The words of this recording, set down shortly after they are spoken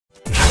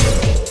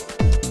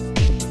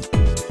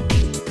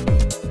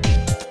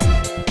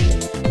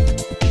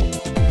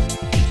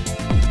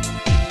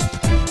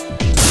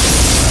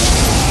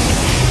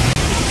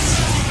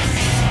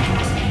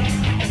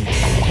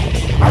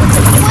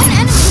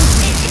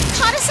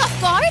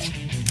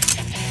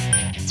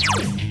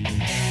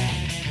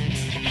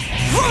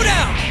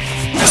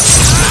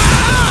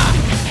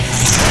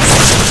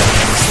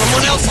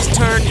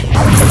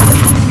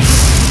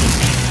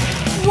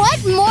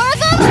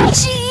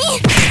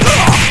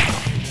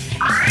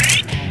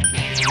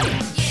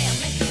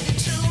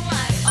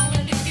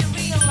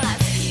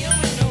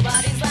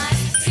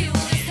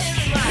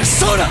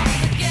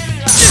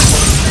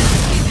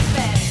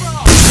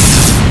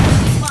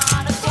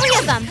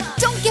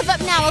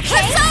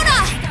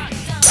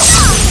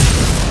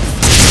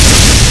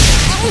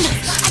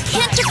I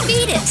can't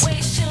defeat it!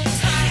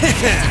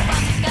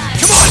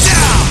 Come on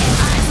down!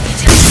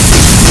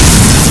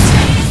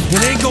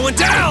 It ain't going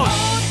down!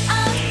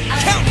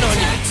 Counting on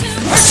you!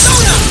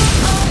 Persona!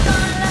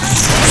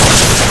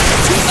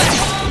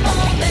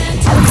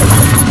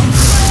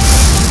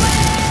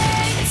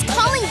 It's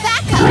calling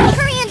backup!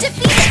 Hurry and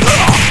defeat it!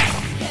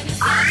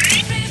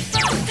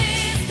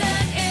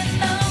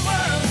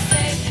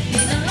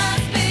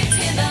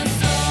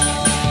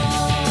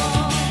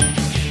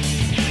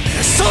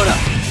 Persona!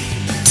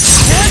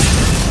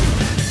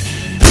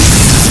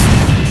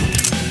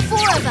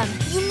 Four of them.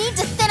 You need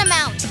to thin them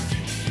out.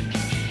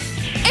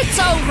 It's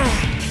over.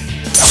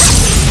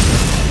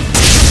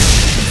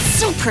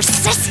 So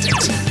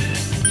persistent.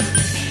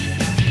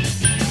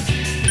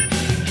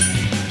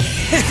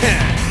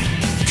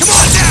 Come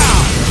on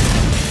down!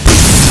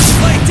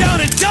 Lay down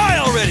and die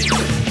already!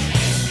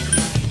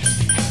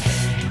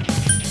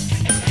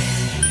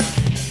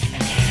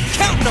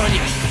 Counting on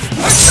you!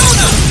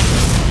 Persona!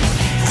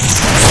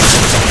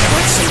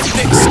 What's some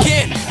thick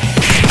skin?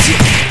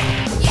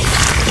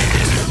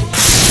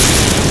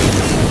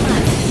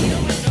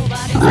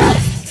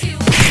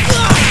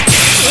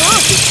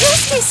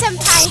 Gostei,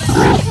 senpai.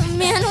 Oh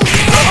man, oh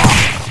man.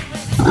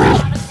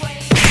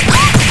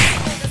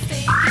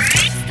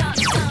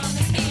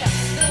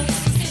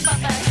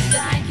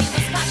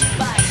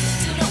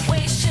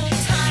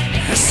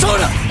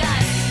 Persona!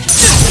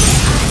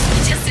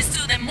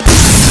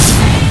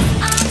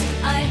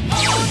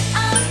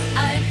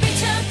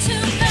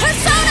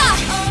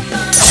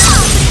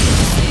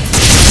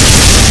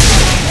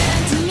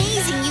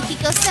 Amazing,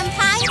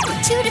 Yukiko-senpai.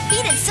 2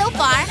 defeated so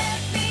far.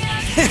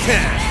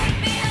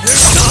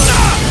 Persona!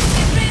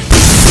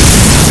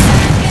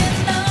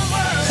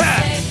 Ha!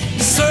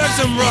 Serves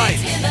him right!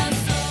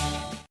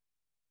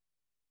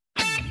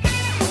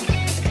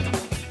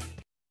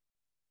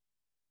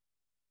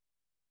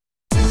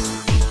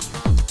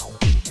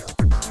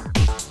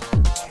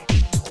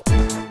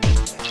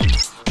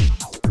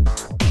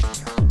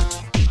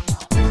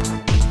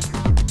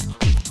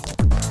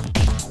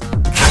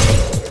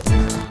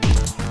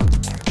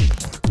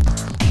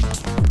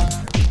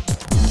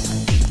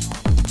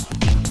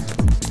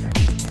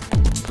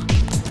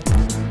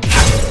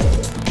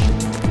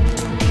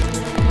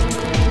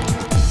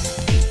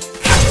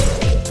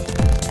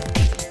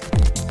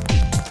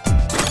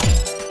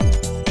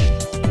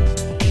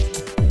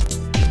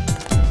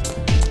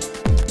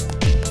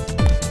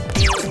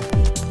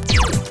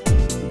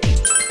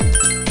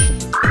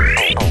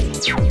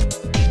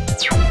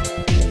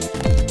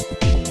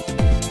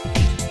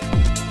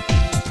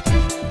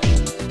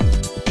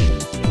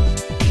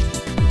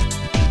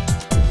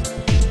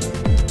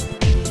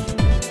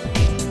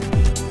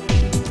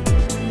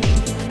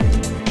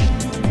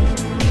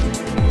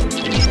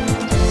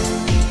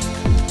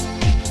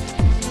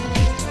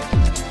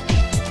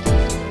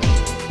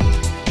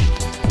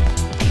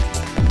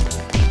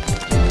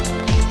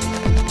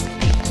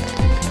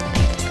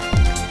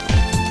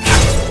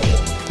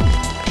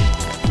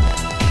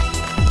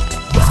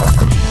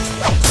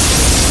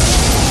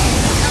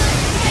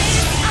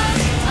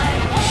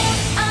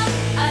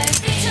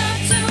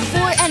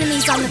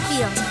 On the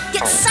field.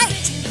 Get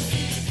sight!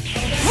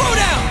 Throw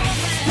down!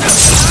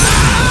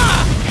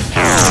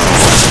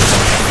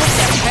 What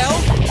the hell?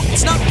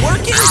 It's not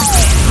working?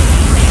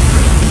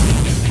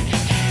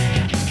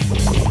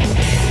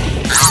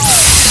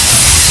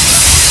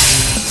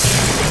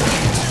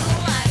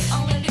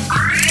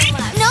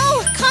 No!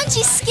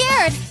 Kanji's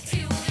scared!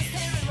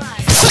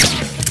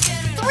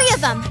 3 of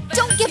them!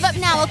 Don't give up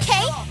now,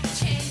 okay?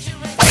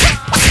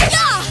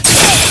 Yeah!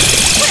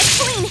 What a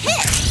clean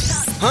hit!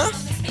 Huh?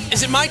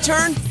 Is it my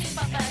turn?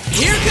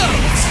 Here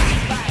goes!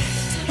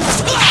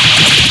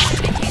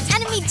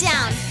 Enemy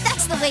down!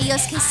 That's the way,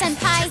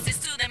 Yosuke-senpai!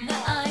 Pathetic!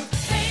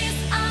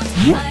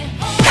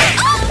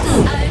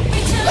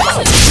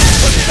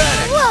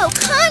 Whoa,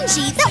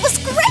 Kanji! That was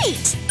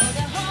great!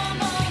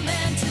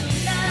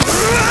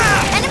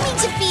 Enemy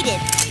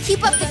defeated!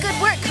 Keep up the good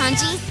work,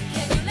 Kanji!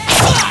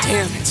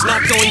 Damn, it's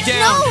not going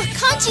down! No!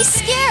 Kanji's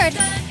scared!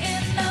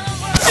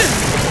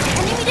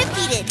 Enemy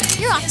defeated!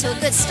 You're off to a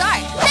good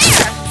start!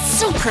 There!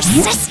 So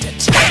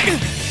persistent!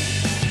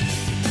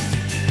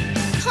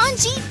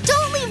 Kanji,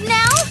 don't leave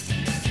now!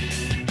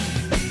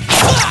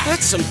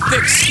 That's some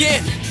thick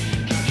skin!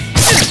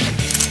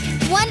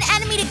 1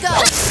 enemy to go!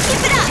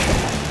 Keep it up!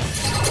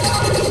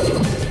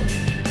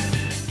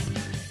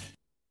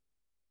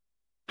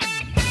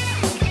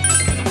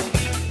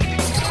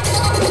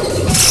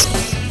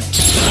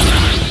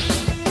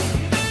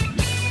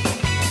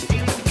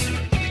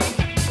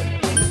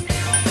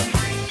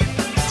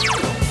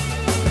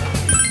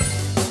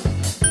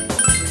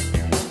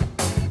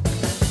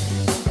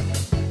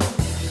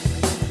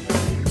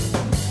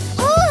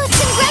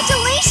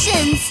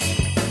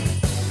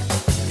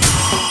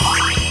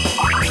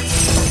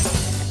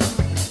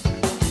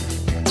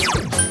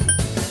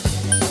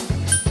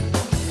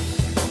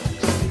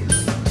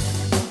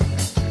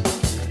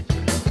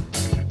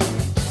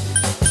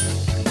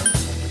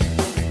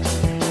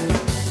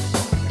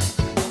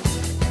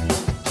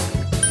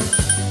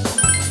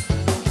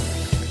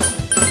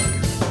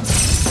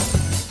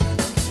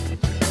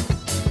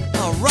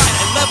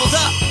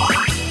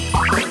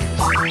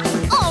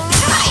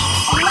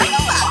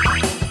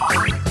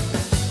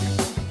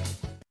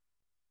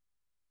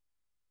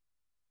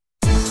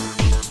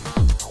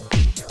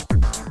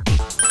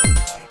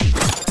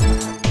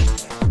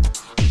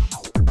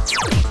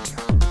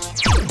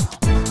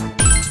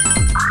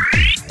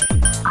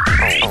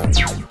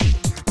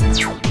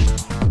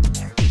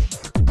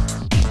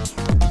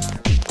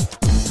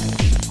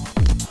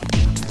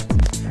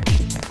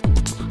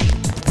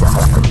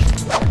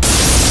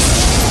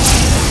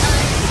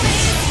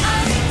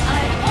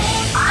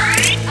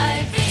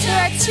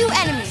 2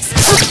 enemies.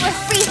 Go for a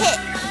free hit.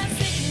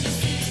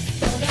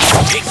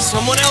 It's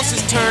someone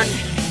else's turn.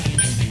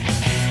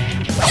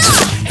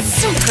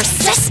 So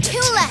persistent. 2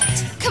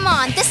 left. Come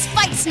on, this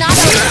fight's not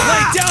over.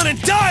 Lay down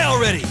and die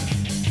already!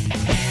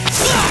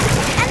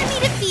 Enemy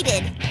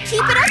defeated.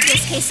 Keep it up,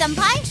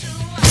 Gostei-senpai.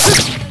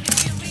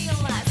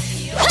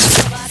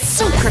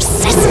 So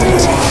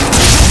persistent.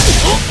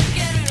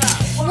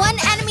 1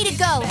 enemy to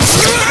go.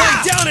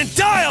 Lay down and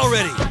die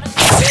already!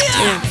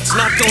 Damn, it's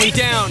not going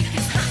down.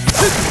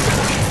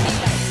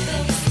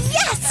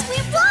 Yes, we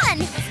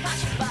won!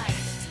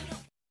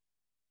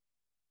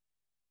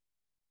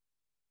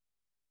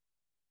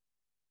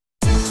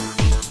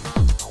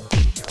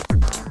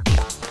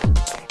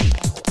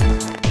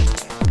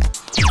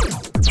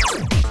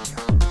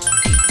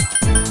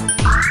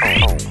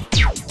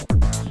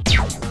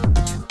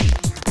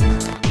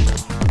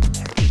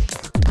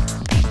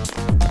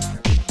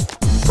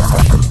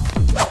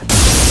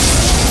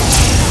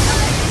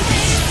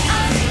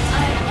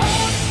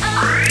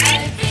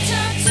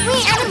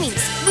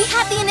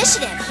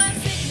 Initiative.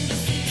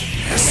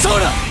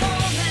 Soda!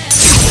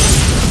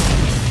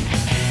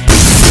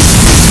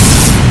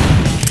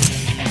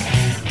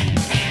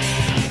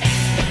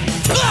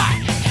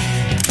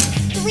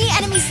 3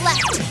 enemies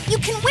left. You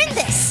can win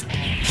this.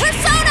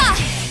 Persona!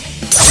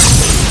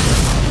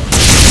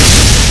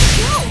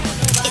 No,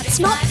 it's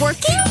not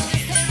working?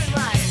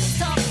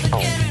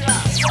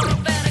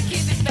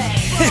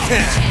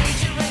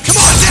 Come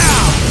on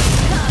down!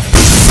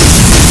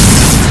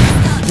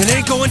 It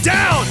ain't going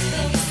down!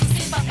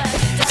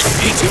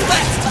 2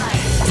 left!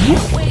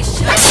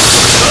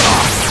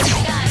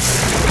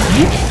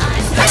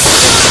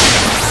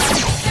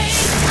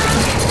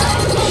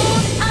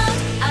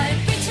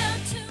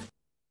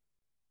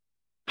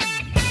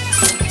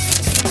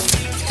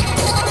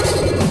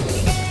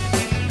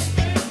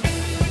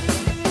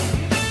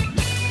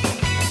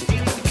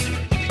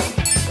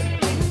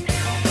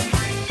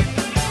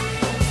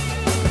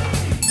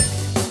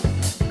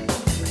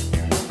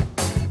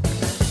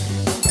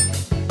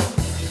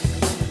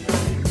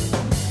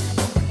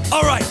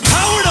 All right,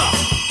 powered up!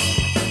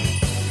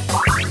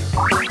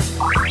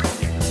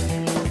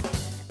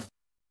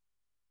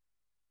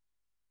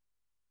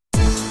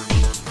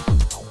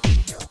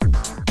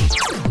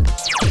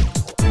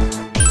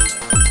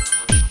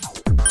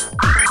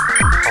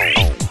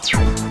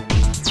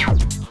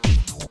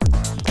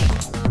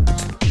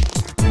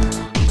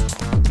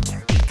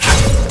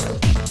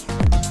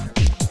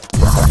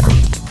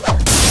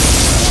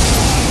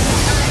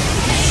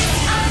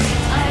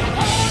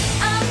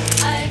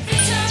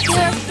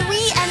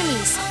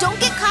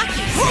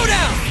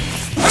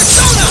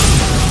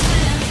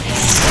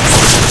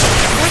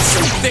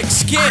 Thick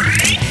skin!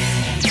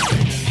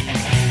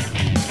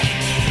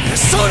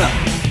 Soda!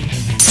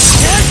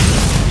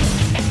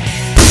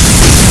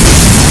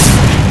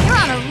 You're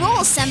on a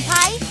roll,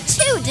 senpai!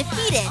 2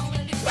 defeated!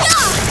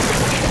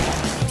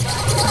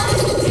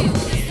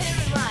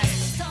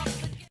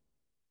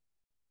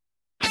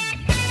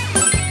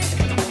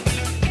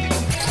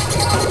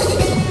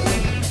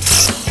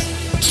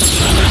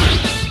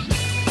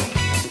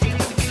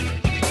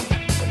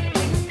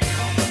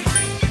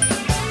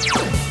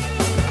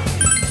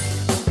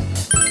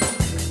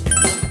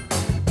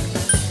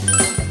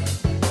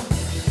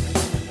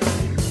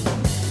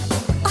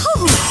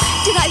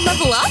 Did I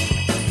level up?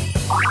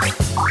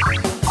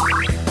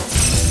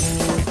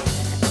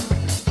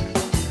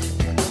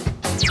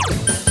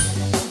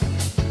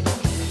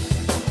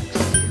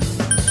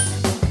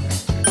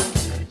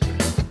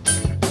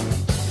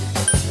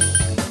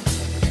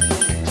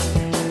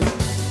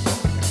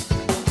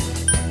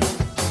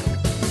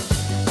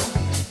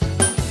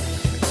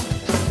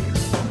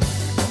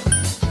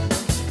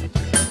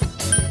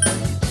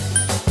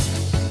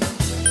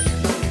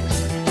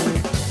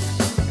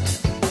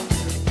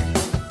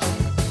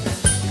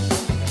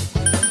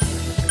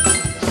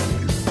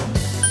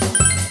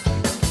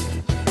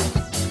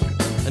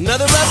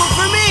 Another level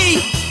for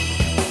me!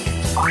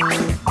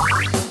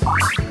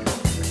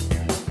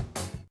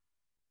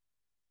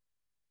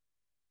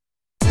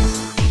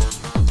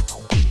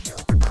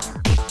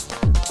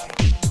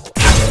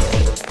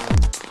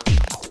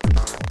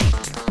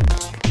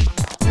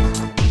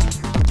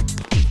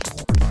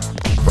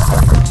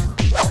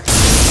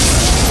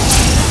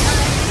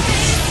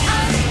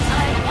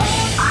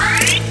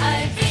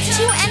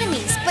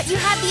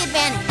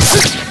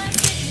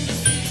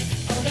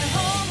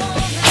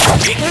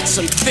 That's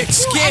some thick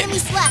skin! 2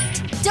 enemies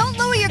left! Don't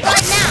lower your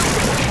guard now!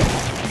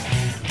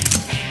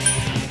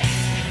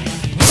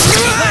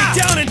 Lay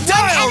down and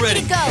die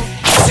already! Go.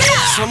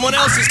 Someone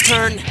else's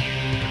turn!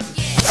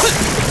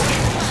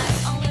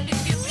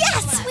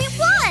 Yes, we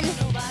won!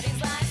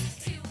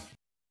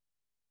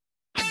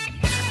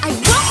 I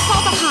won't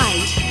fall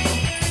behind!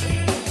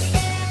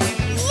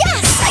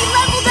 Yes, I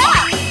leveled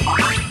up!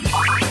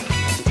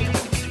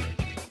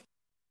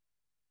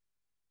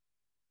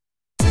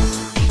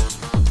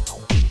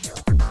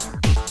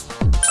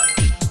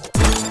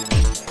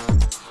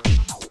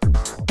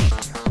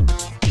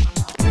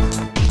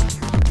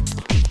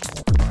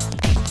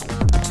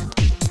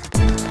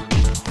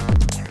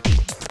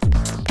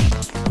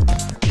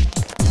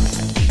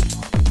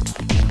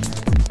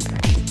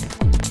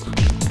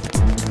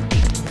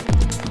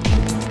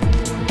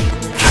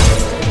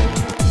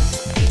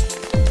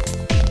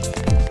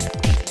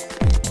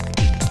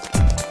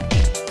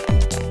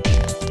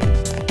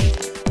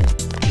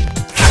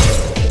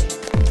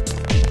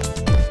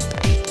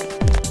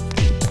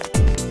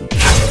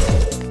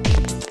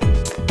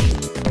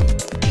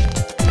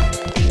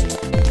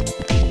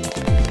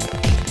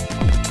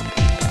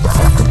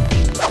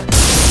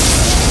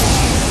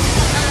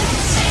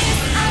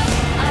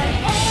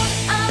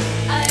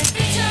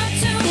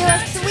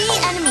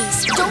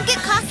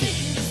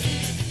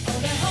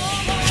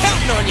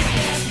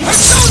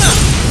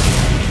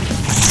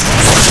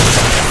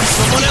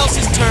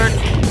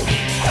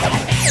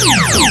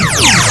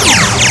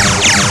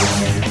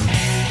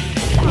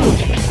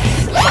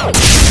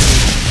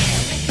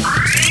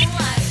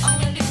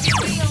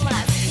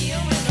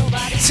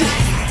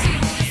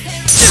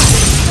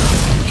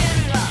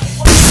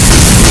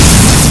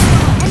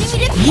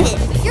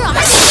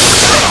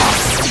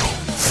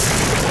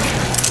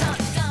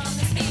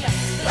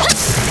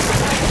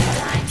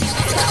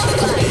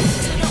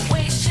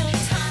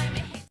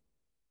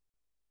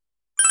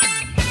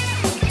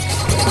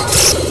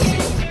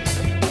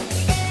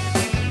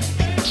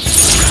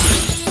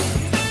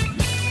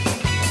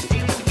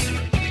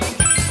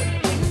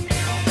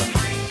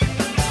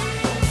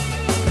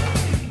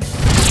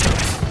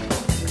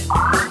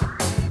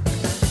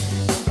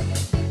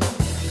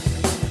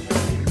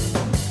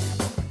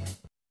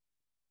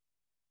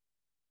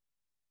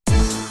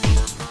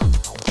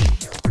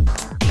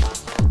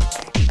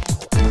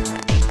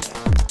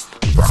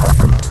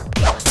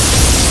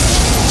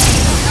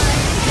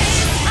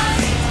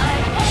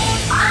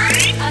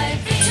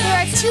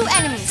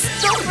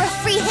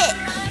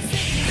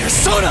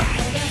 Soda!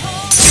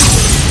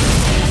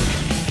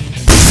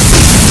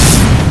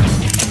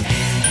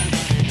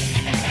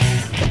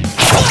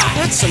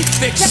 That's some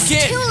thick Just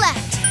skin! 2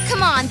 left.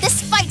 Come on,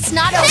 this fight's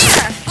not over.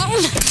 There!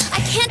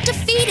 I can't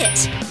defeat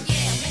it.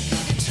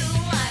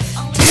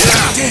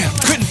 Damn,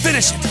 couldn't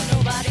finish it!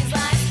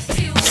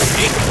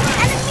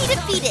 Enemy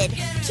defeated.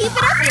 Keep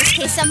it up,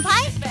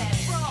 Gostei-senpai.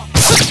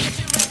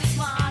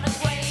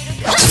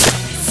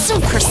 So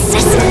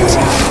persistent.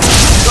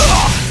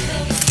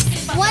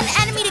 1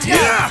 enemy to go.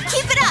 Yeah.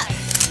 Keep it up.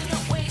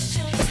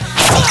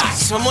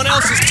 Someone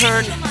else's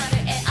turn!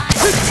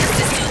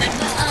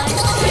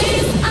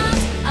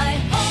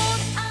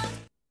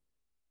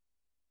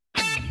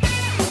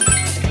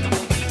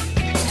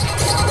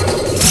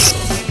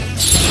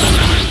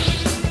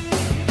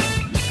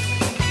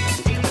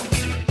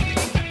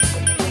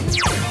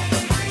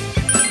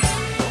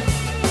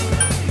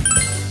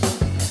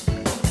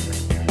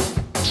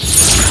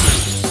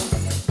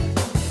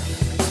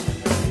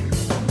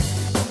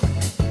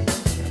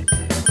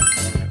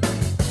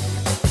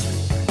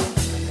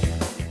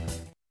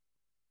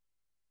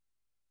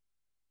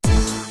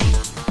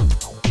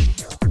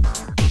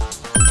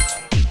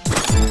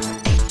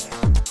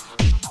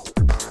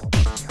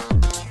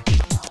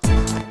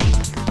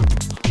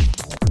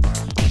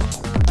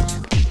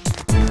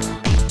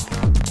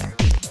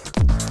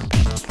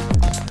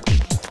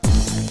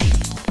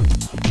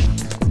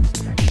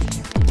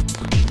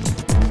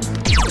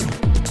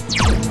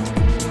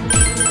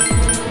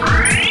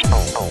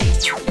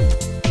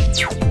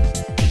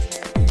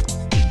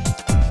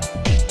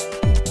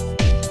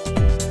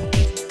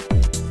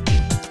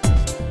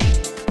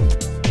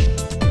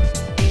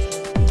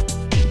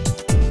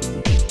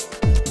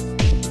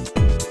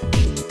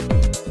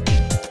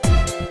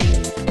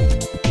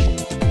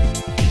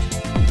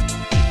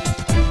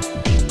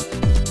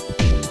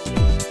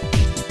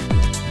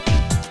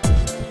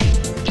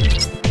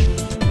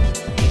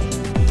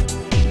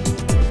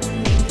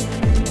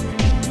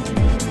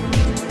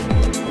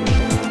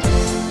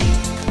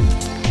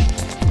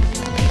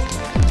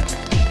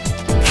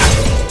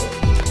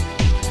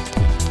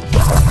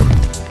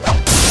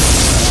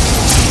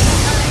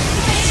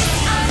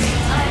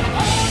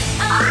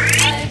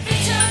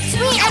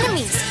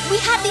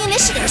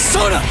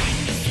 Soda!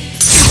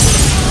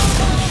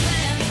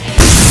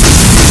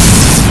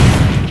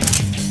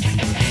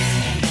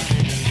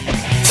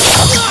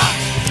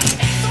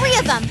 Three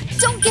of them!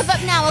 Don't give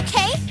up now,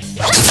 okay?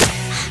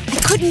 I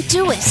couldn't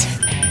do it.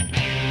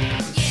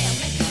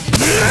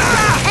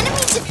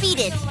 Enemy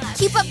defeated.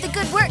 Keep up the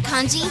good work,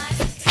 Kanji.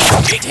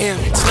 Damn,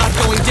 it's not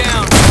going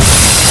down.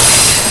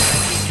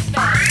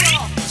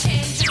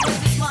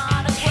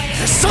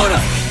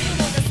 Soda!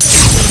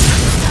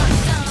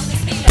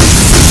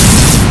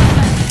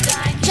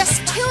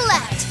 Just 2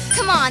 left.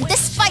 Come on,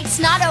 this fight's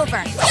not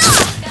over.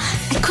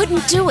 I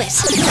couldn't do it.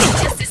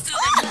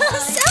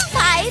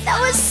 Senpai, that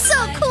was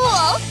so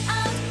cool.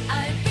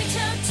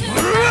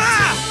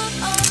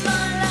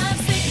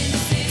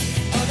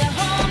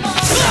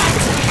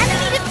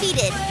 Enemy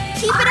defeated.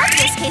 Keep it up,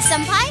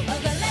 Gostei-senpai.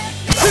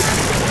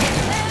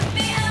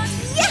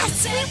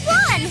 Yes, we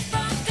won!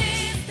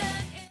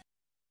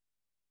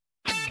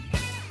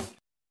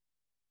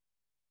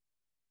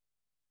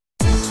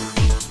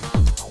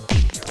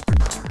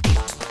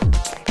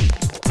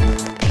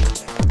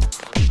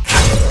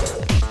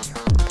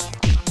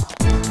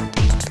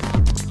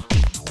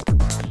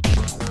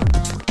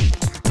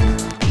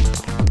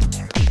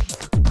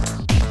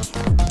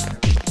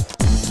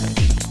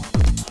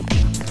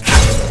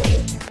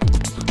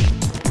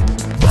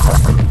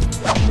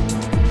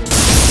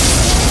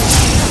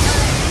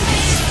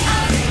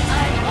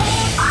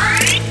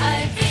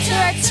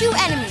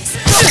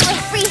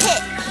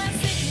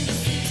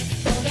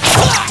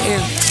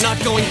 Not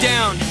going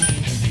down.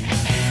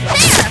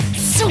 There!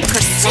 So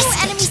persistent.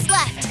 2 enemies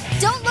left.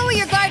 Don't lower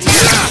your guard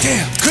now.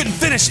 Damn, couldn't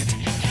finish it.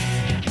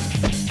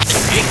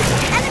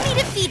 Enemy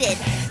defeated.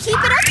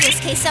 Keep it up,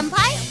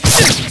 Gostei-senpai.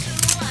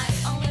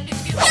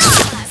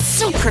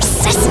 So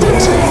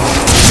persistent.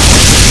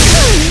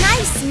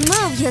 Nice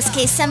move,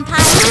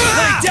 Gostei-senpai.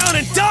 Lay down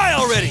and die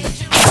already.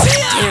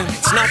 Damn,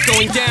 it's not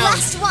going down.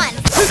 Last one.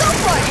 Go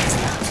for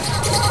it.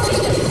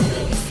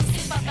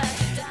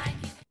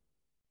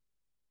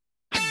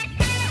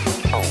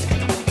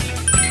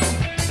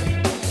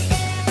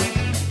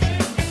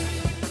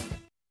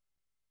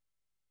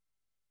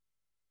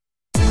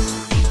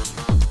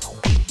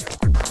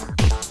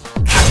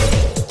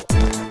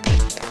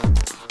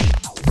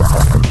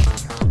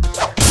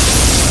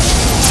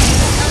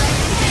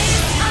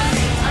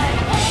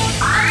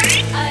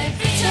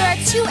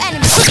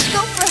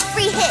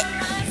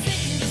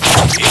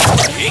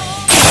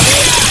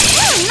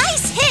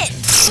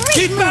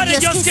 Keep at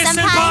it,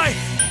 Yosuke-senpai!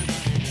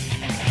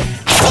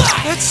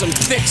 That's some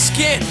thick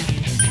skin!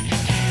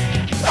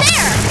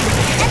 There!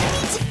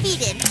 Enemy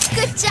defeated!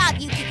 Good job,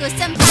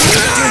 Yukiko-senpai!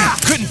 Damn,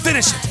 couldn't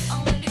finish it!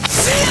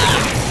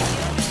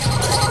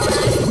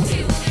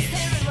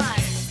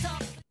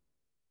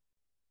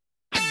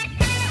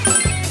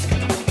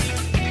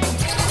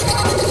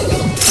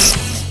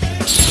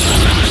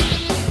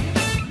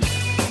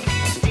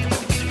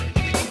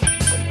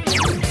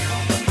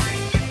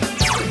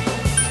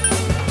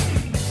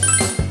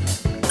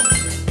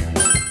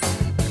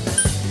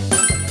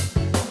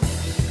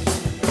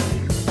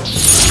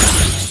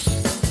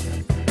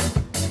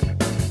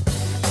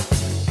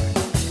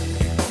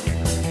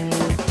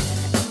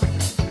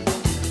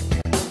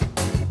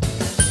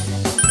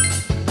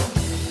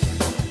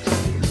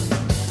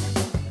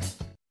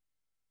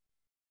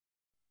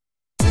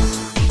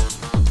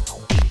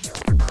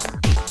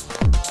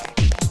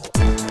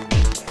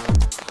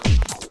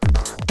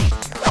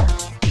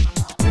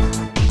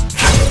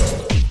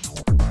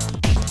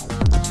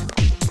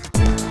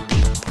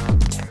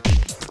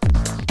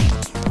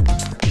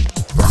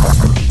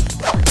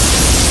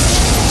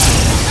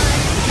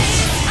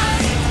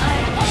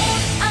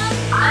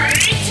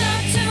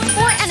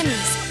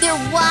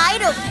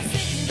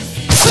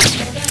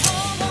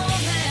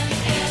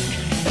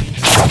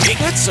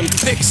 That's some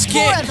thick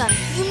skin. 4 of them.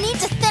 You need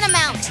to thin them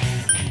out.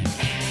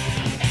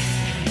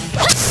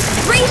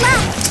 3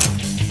 left.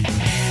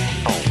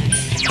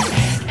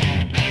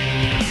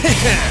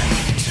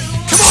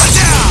 Come on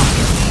down!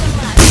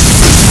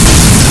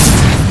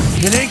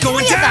 It ain't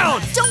going 3 of them.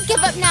 down! Don't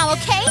give up now,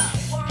 okay?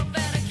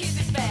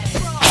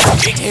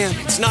 Damn,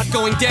 it's not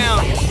going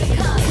down.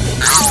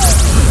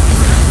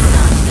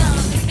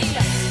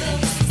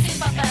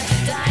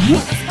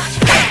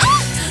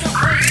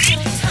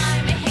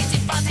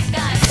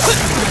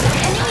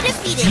 Enemy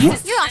defeated.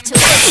 You're off to a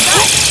good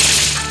start.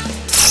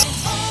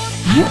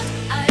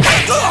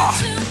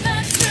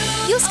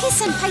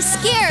 Yusuke-senpai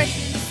scared.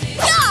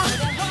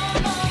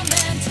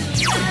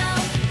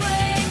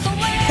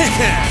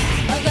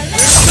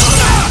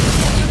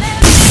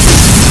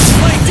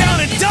 Lay down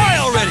and die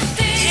already!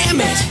 Damn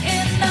it!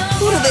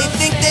 Who do they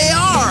think they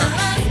are?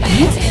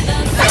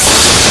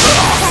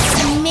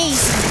 That's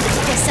amazing,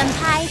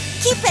 Yusuke-senpai.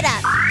 Keep it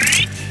up.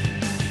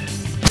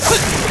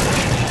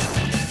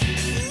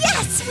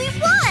 Yes, we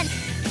won!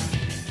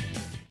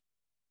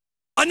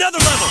 Another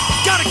level!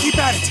 Gotta keep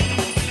at it!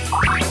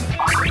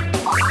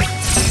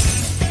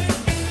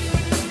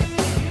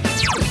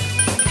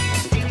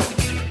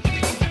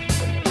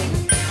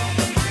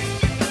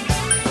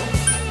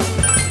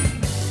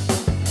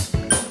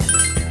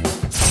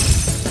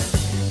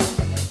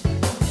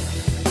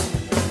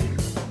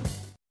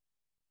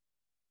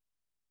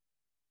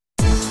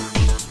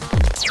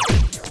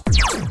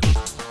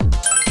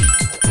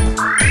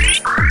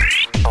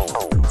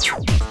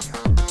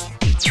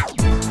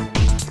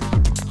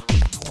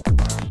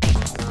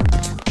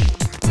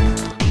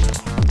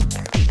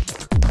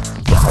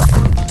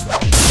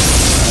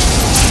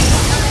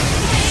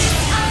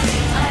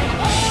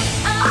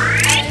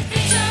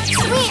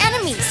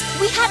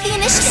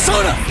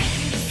 Soda!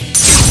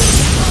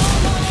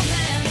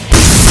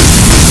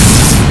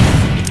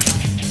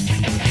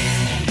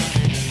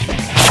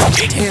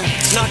 Damn,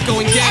 it's not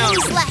going down. 3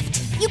 enemies left.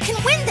 You can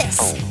win this.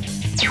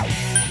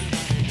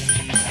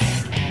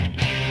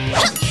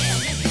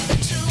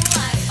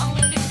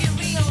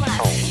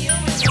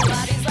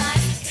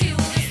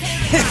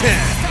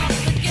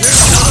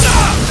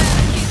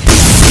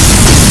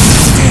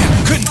 Damn,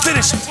 couldn't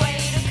finish it.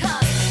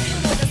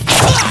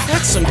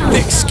 That's some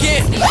thick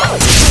skin.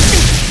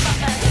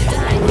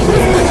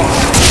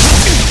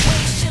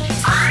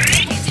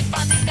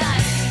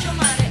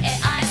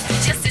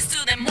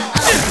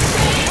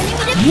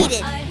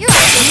 Defeated. You're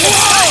off to a good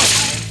start.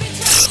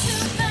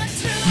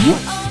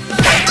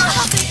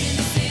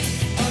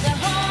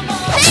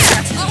 There!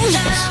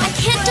 I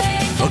can't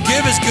I'll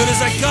give as good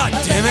as I got,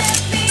 damn it.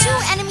 2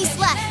 enemies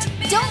left.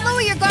 Don't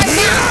lower your guard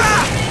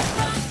now.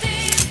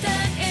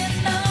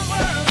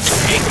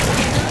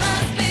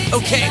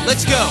 Okay,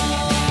 let's go.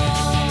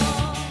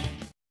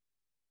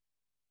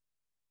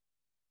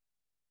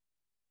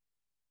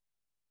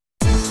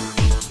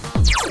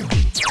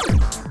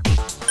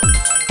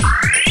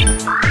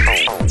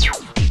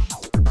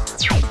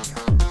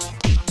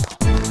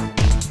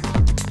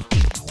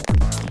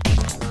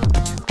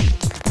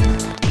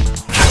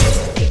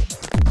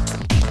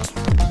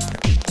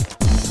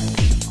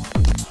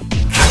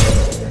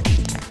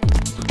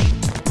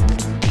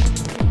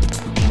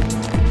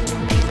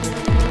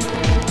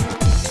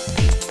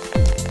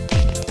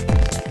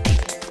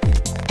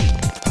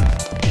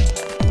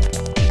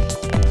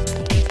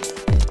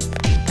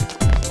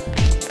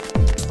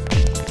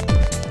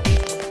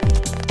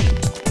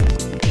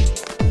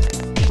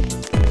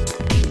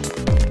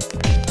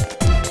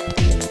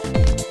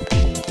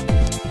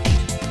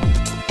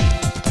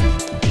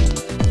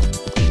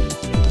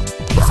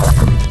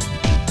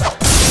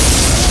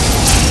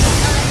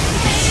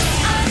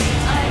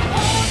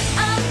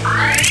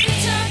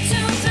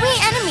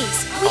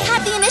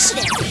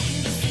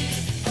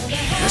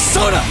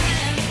 Soda!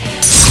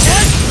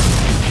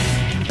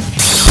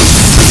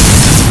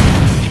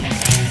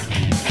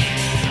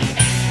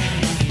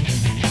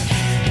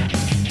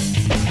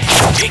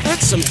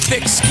 That's some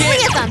thick skin.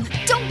 3 of them.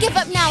 Don't give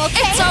up now,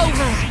 okay? It's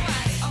over.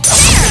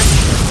 There!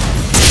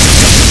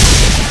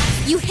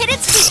 You hit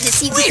its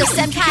weakness,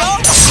 Ikuko-senpai.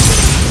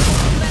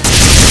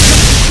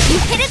 You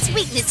hit its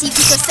weakness,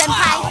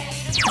 Ikuko-senpai.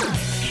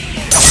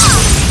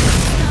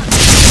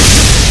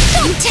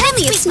 Don't tell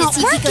me it's not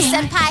working,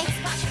 Ikuko-senpai.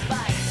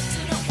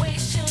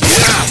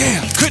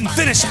 Damn, couldn't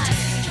finish it.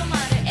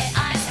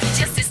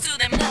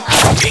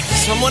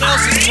 Someone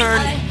else's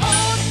turn.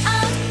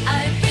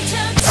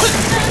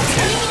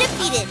 Enemy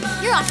defeated.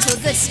 You're off to a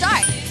good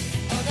start.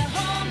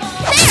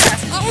 There!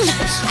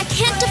 I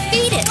can't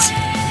defeat it.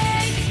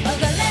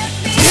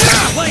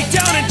 Lay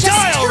down and Just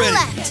die 2 already.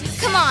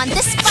 left. Come on,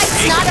 this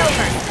fight's not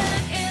over.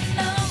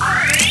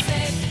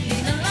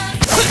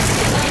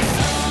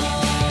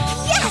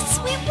 Yes,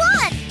 we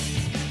won!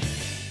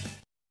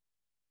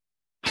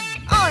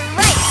 All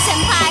right,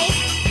 senpai.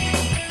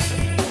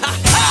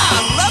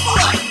 Level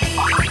up.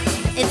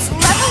 It's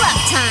level up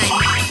time.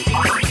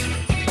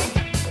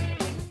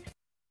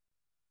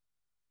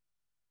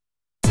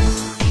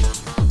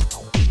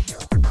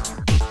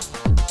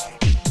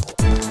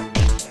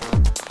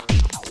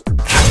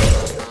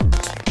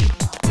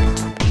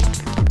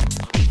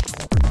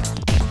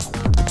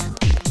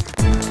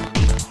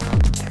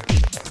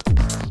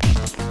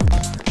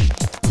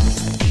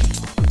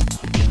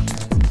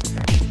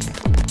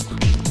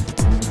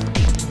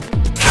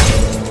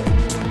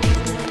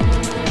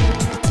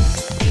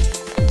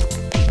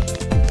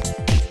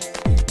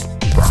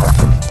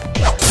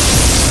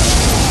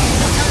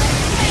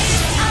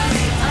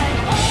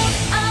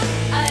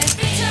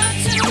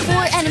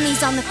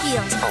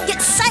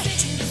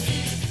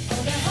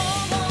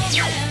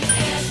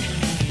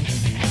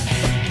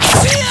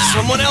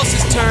 Someone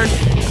else's turn.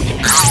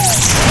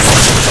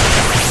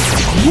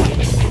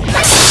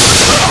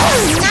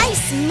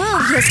 Nice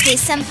move,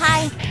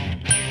 Yosuke-senpai.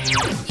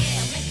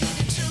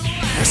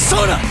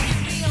 Persona!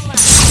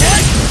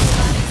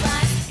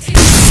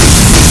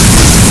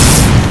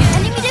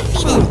 Enemy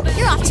defeated.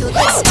 You're off to a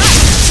good start.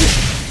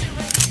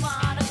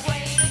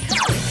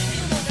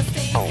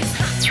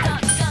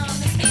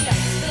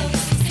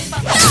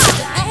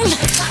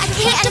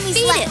 Enemies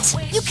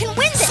left. You can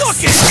win this.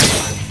 Suck it!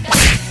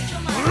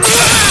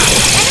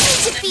 Enemy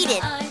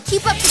defeated.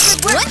 Keep up the good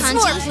work, Kanji.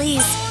 Once more,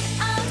 please.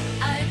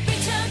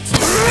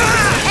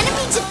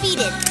 Enemy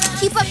defeated.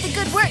 Keep up the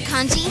good work,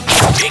 Kanji.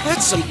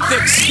 That's some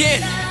thick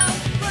skin.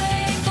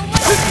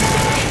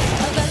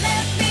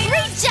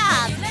 Great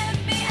job.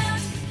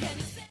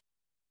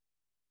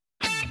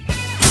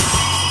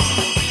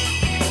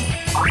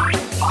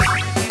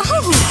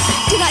 Oh,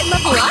 did I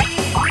level up?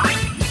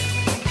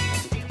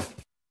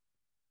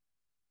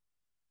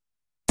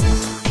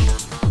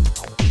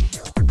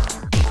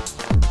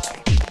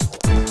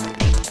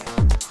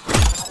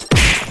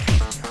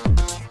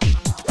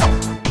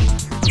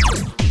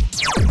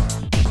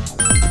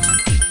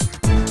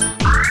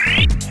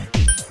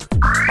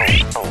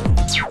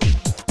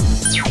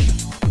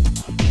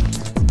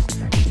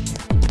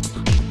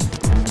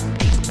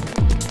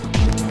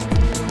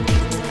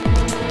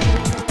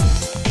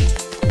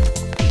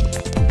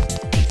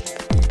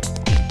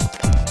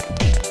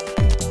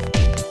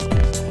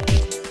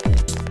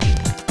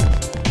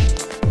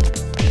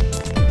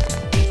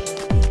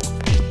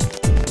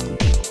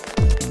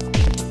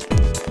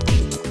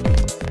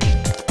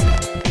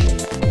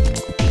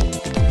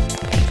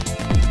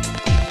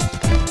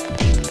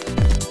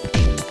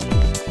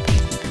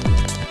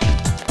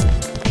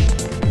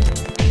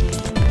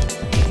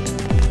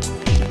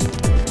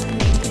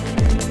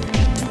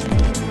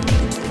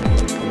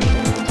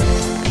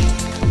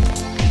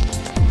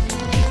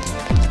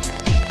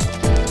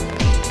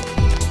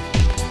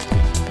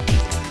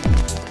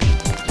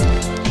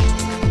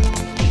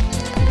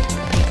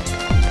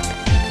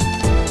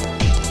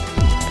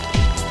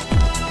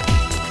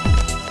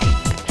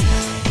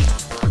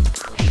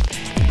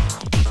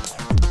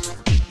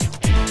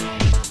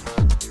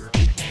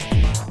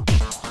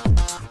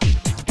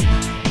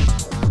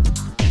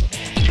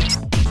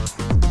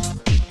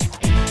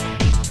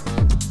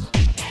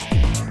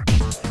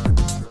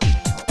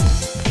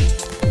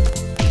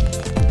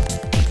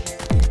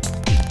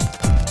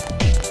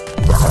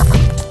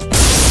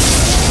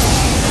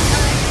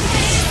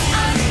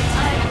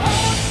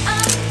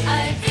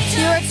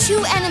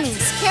 Two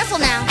enemies. Careful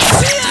now.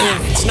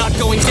 Damn, it's not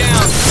going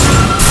down.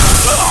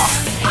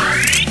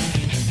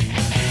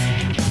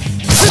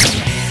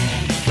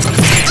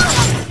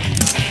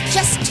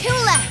 Just two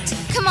left.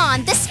 Come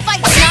on, this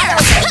fight's not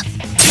over.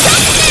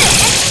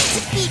 Enemy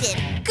defeated.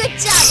 Good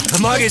job,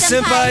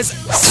 Amage-senpais.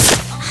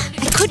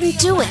 I couldn't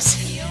do it.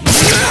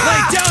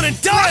 Lay down and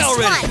die Last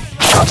already. one.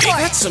 Go for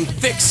That's it. some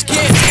thick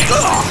skin.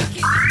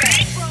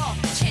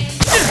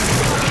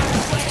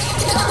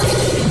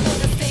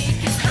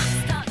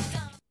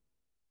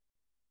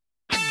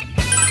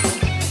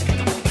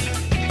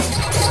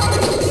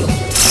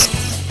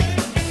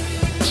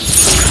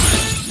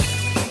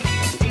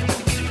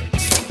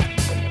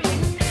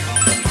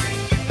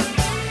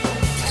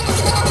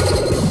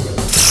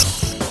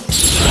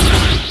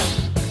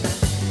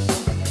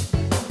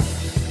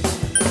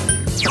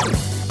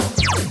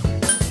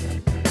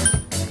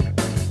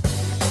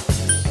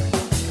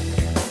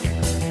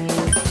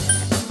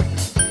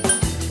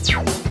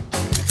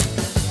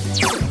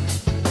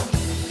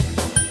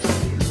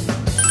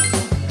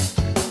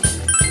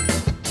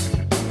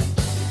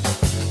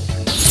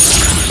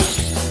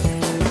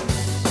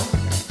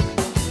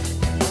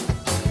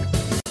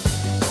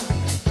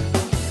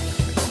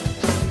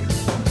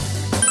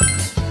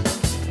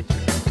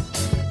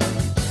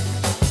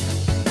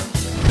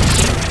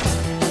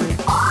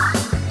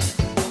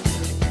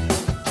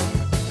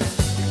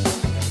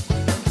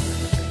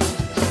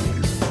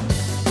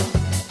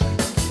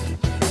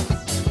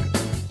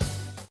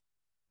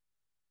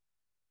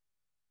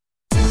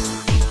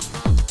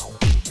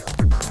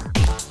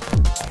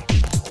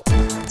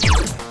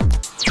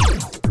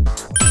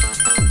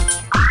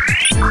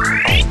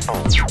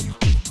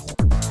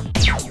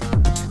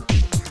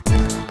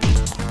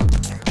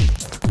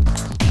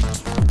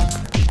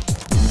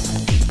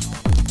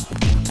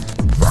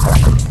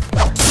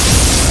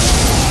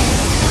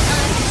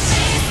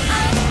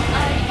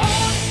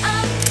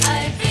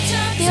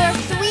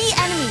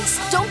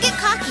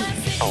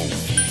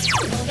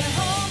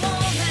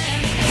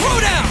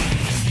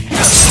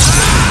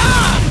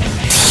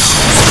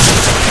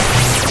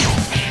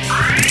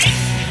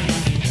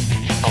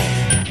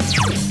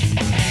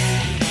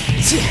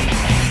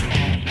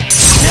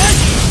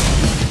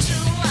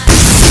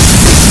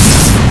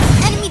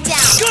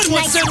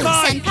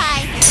 Senpai!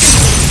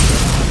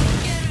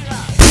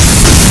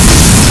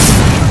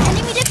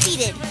 Enemy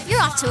defeated.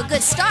 You're off to a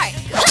good start.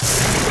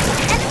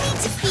 Enemy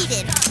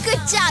defeated.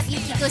 Good job,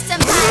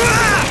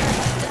 Yukiko-senpai.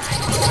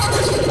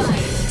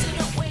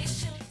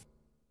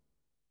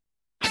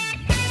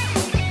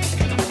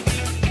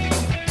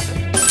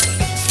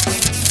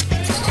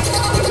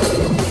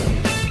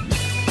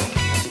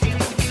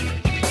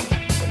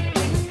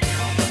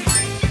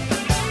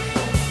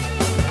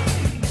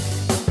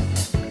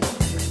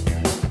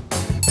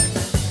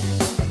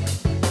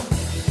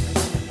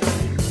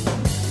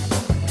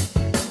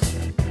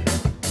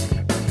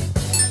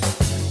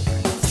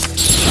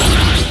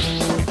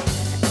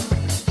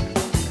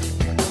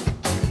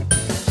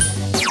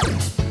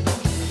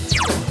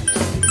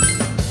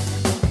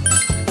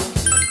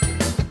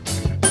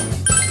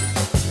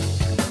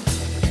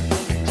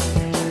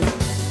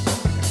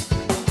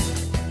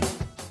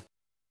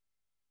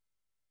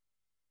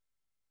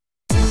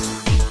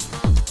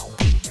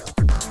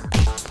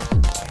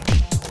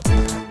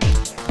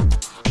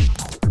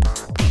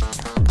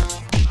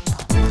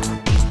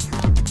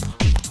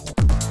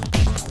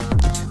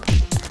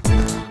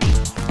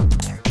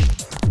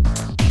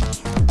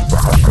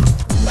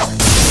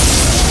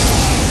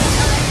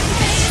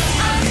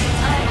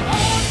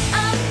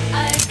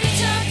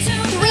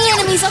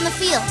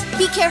 shield.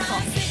 Be careful.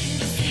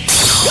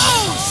 Go,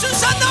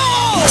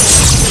 Susanoo!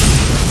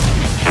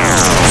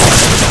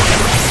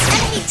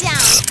 Enemy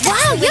down.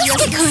 Wow,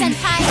 Yosuke-kun.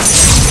 Senpai.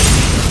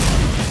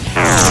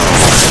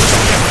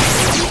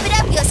 Keep it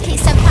up,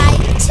 Yosuke-senpai.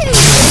 2.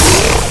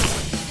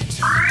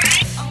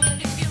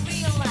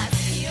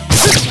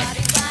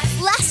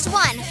 Last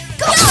one.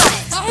 Go for it.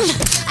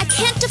 I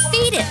can't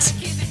defeat it.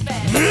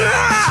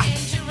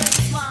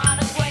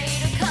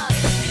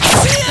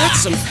 That's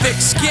some thick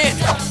skin.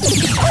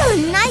 Oh,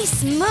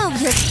 nice move,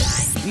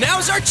 Yosuke.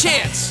 Now's our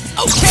chance.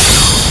 Okay.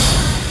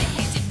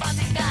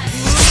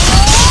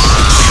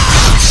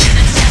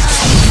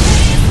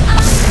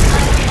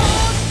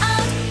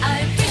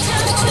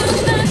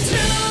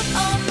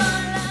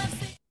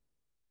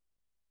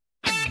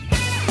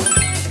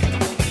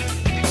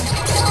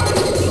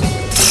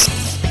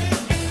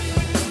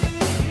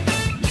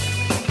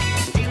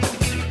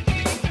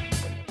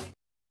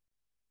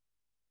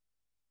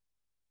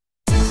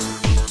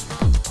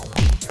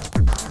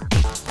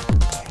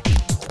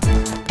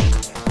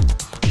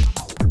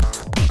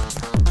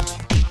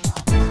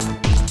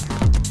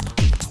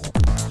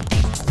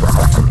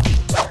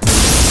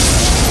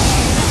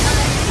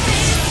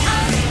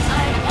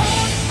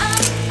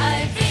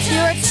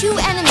 Two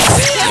enemies.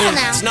 Careful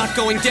now. It's not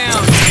going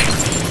down.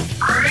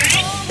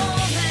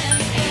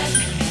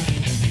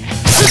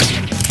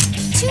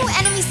 Two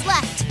enemies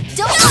left.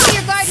 Don't lower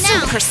your guard now.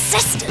 So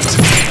persistent.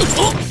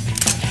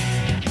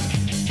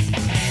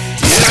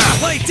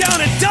 Lay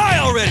down and die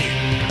already!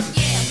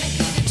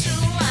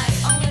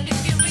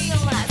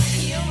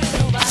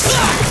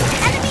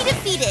 Enemy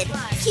defeated.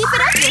 Keep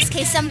it up,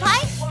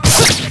 Yosuke-senpai.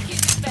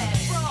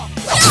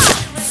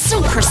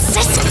 So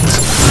persistent.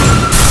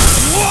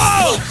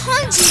 Whoa!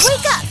 Hanji,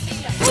 wake up!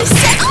 I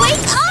said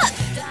wake up!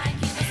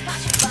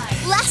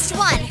 Last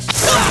one. Go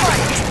for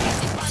it.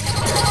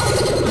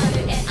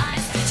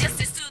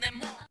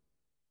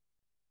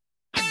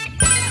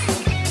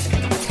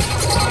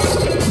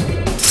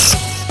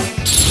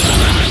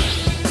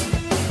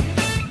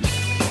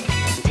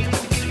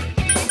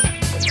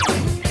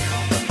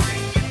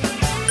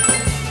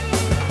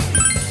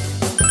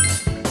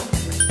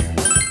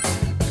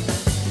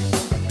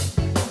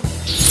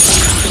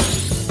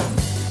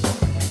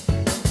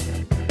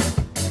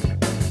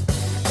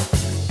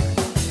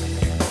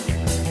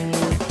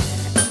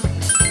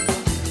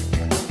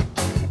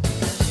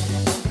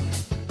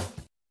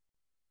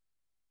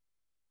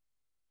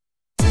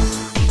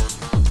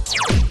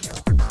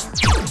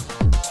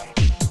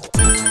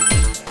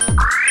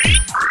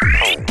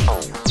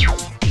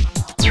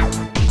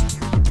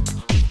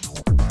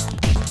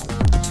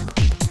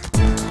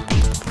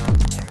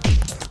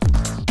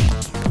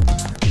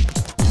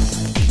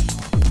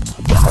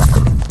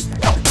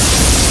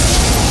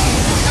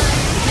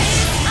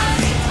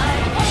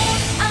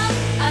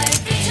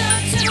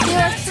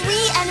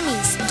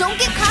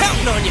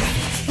 On you.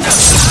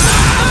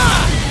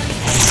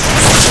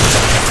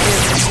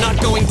 It's not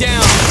going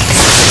down.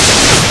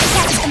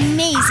 That's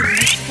amazing,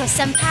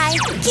 Yoshiko-senpai.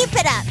 Keep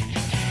it up.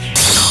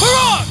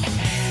 Hurrah!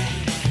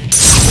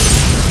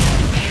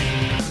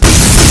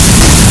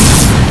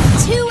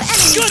 Two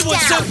enemies Good one,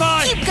 down.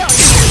 senpai. Keep going,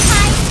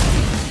 senpai.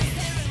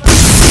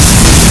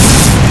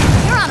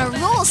 You're on a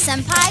roll,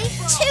 senpai.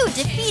 2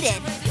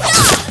 defeated.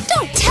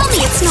 Don't tell me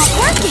it's not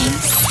working.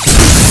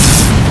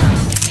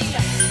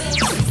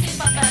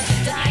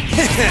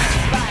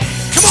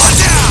 Come on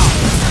down!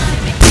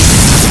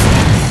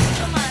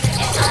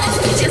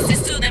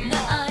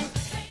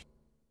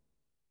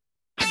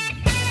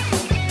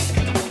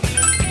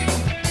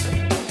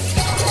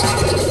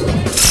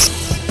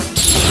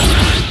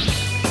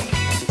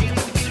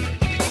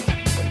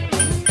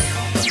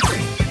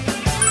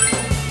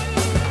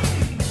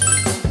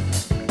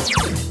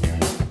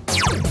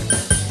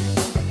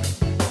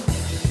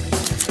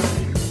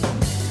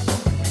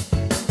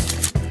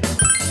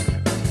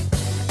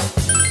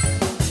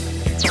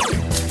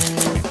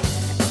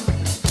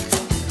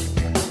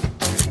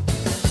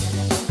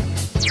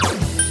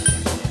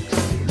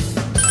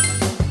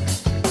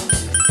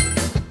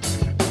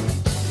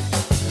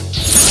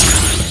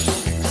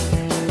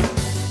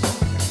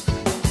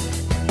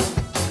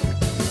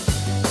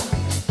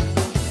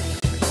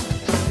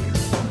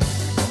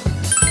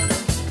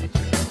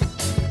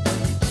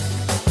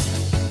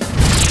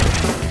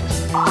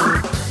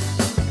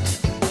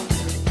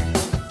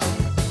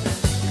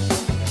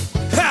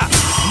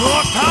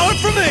 More power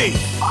for me!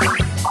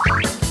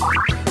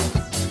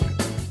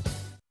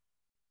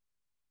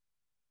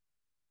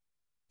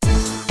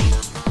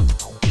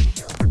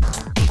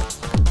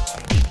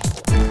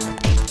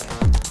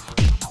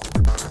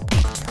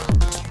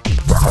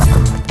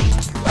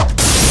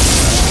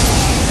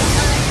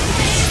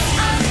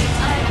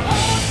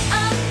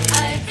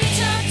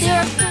 There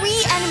are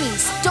 3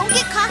 enemies. Don't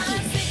get cocky.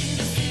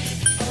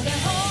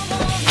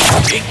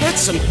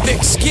 That's some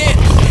thick skin.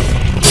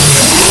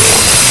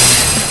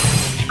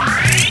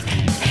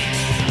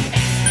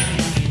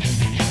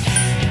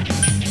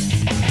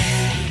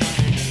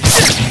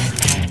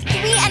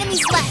 3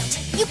 enemies left.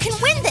 You can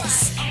win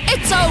this.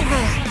 It's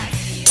over.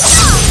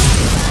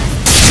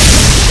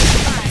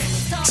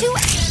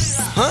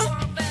 Huh?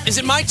 Is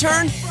it my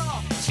turn?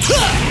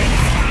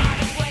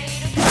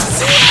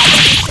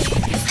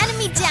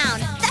 Enemy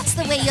down. That's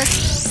the way you'll...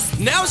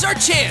 Now's our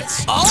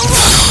chance. All right.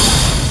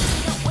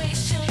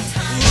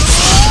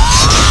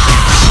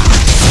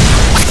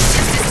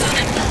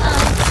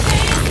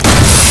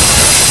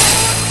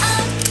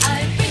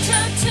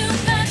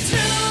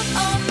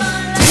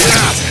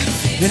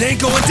 It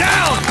ain't going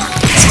down!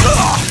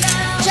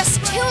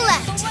 Just 2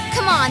 left.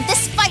 Come on,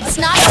 this fight's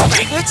not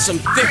over. That's some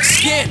thick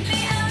skin.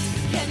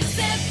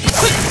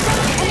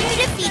 Enemy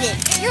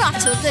defeated. You're off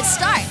to a good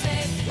start.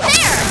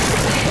 There!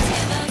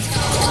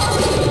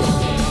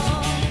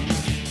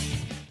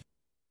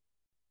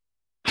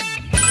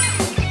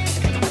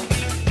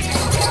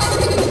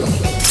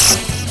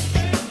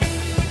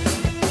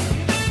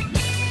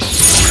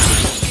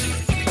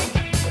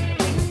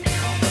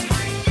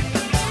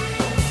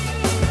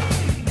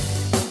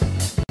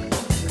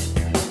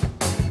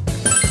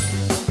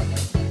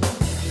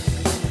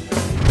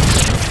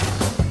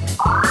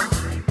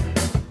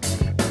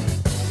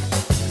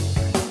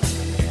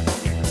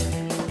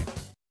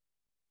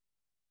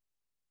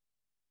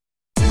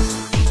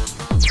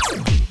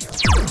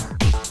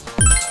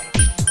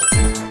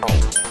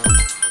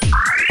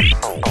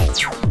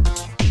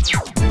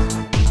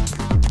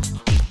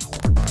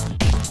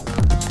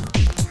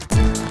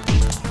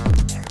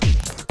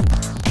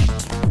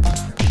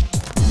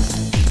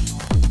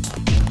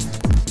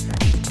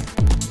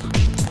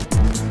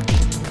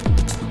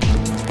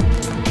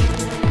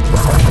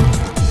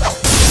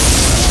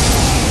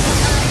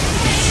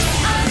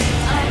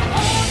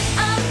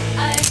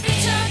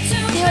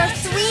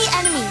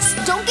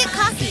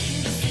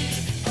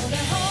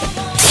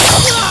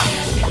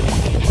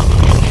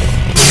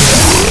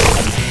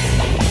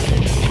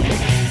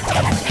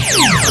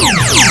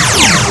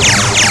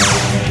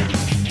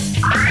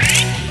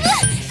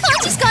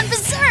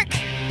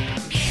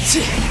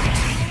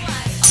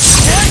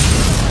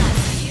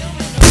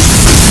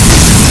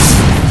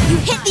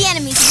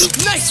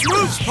 Nice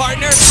moves,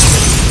 partner!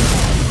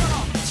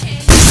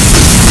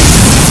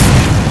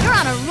 You're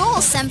on a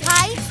roll,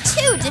 Senpai.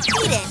 2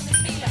 defeated.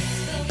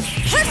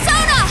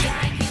 Persona!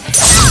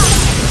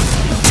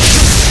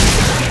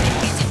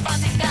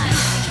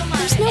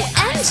 There's no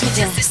end to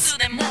this.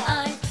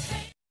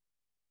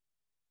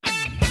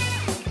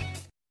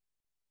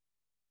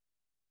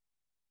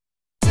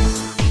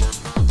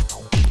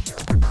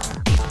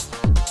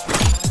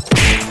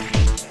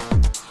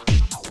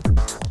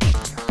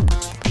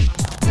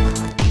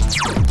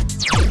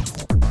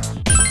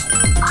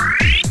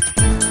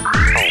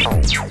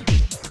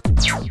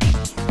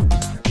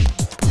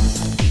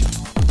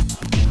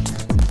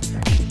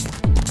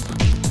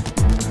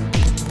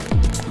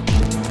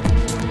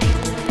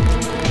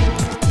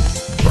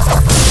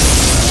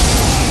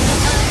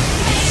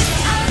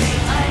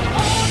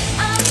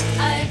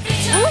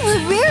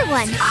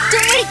 One.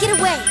 Don't let it get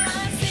away.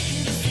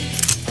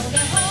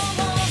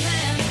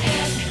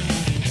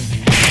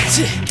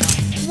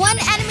 One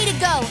enemy to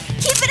go.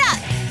 Keep it up.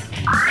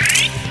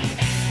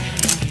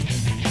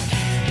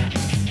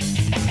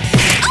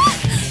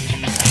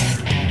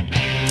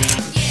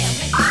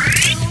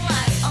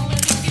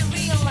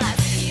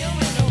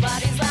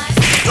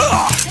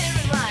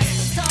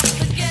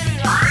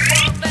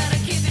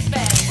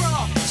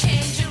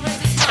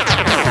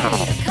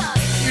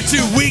 You're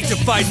too weak to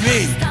fight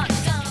me.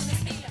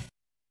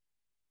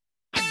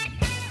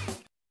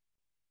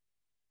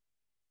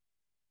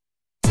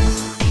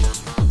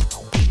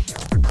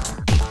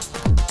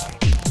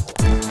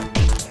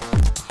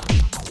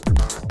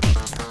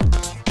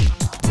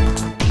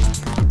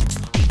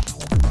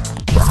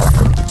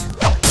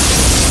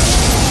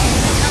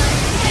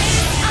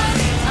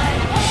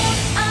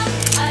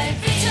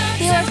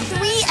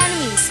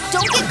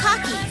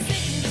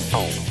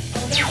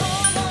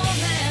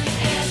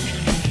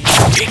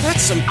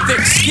 That's some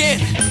thick skin!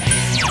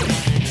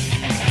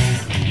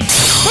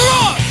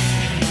 Hurrah!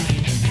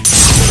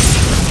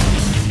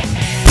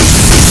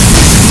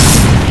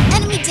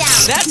 Enemy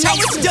down! That's how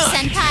it's done!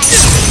 Senpai!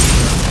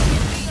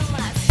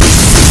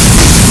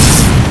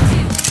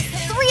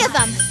 3 of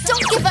them!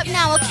 Don't give up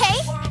now, okay?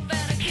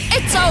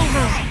 It's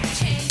over!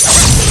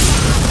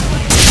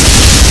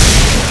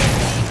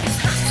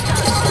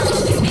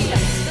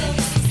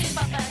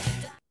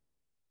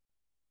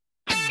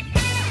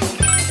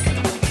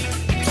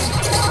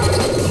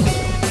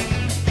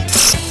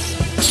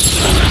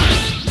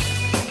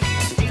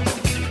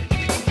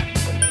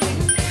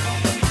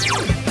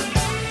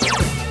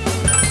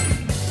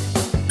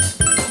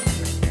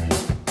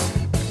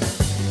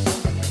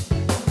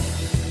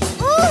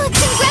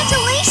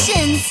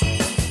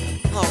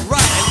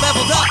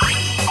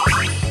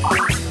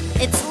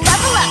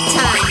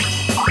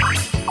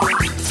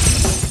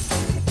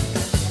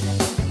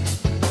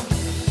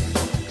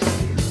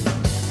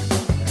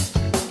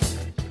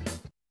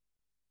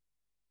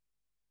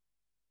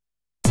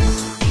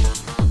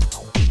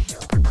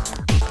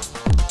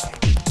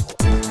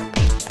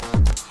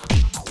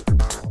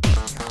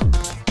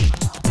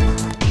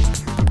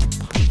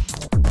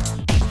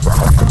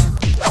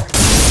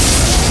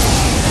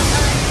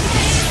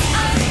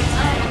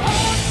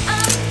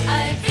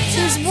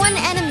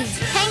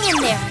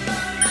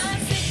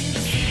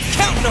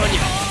 waiting on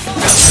you.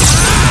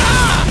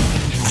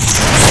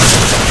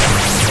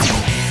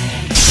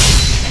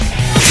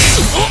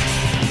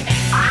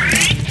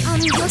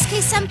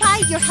 Gostei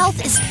senpai, your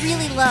health is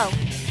really low.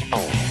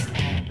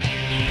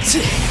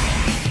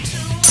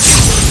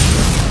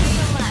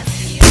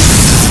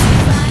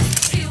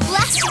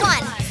 Last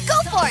one,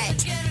 go for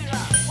it.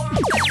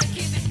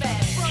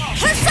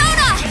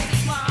 Persona!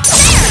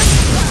 There!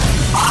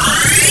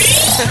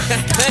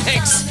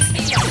 Thanks.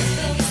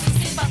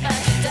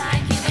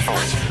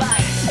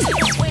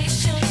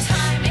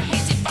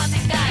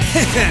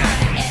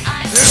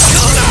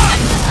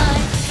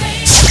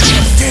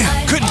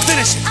 Damn, couldn't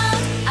finish it.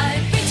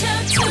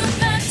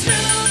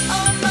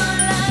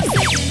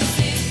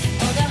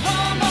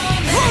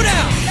 Throw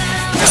down!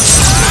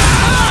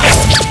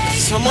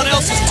 Someone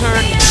else's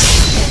turn.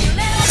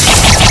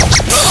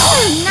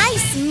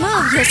 Nice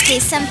move, Gostei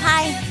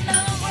senpai.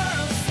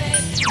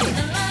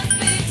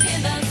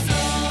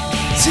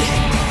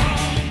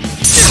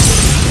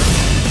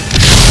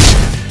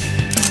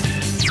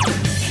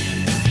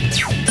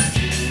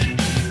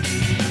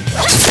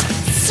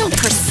 So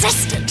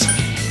persistent.